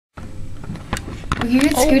You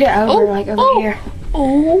could scoot it over, like over here.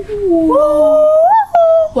 Oh.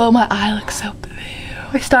 Well, my eye looks so blue.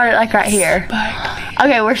 We started like right here. Sparkly.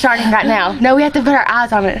 Okay, we're starting right now. No, we have to put our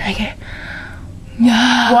eyes on it. Okay.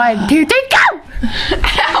 Yeah. 1, 2, 3, go!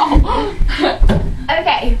 Ow.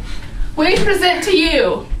 Okay. We present to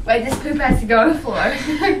you Wait, this poop has to go on the floor.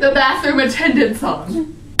 the bathroom attendant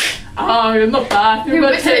song. I'm the bathroom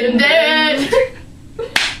attendant.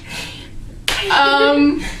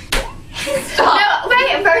 Stop. No,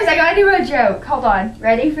 wait, first I gotta do a joke. Hold on.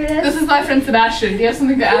 Ready for this? This is my friend Sebastian. Do you have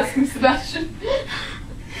something to ask me, Sebastian?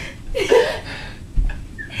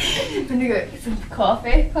 I'm gonna go get some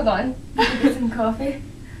coffee. Hold on. I'm gonna get some coffee.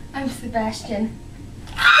 I'm Sebastian.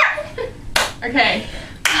 Okay.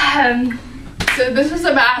 So this is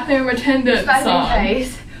a bathroom attendant Bathroom song.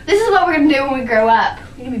 face. This is what we're gonna do when we grow up.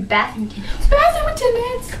 We're gonna be bathroom attendants. Bathroom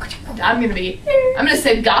attendants. I'm gonna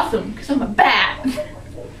say Gotham because I'm a bat.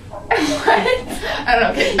 What? I don't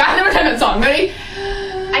know. Okay, bathroom attendant song. Ready?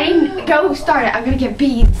 I need go start it. I'm gonna get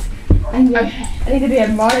beads. I need to be a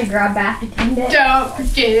Mardi Gras bath attendant. Don't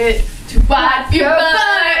forget to wipe your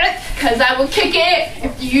butt, cause I will kick it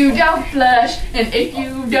if you don't flush. And if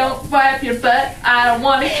you don't wipe your butt, I don't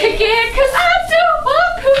wanna kick it, cause I don't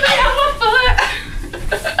want pooping on my foot.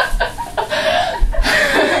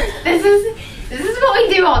 This is what we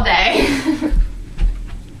do all day.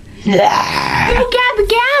 Gabba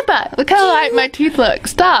gabba. Look how light my teeth look.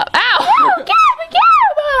 Stop. Ow. Gabba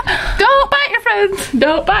gabba. Don't bite your friends.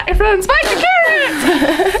 Don't bite your friends. Bite your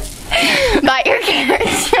carrots. Bite your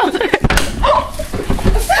carrots, children.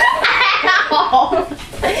 Ow.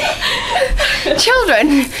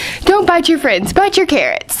 Children, don't bite your friends. Bite your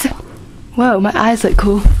carrots. Whoa, my eyes look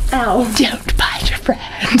cool. Ow. Don't bite your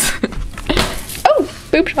friends. Oh,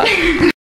 boob shot.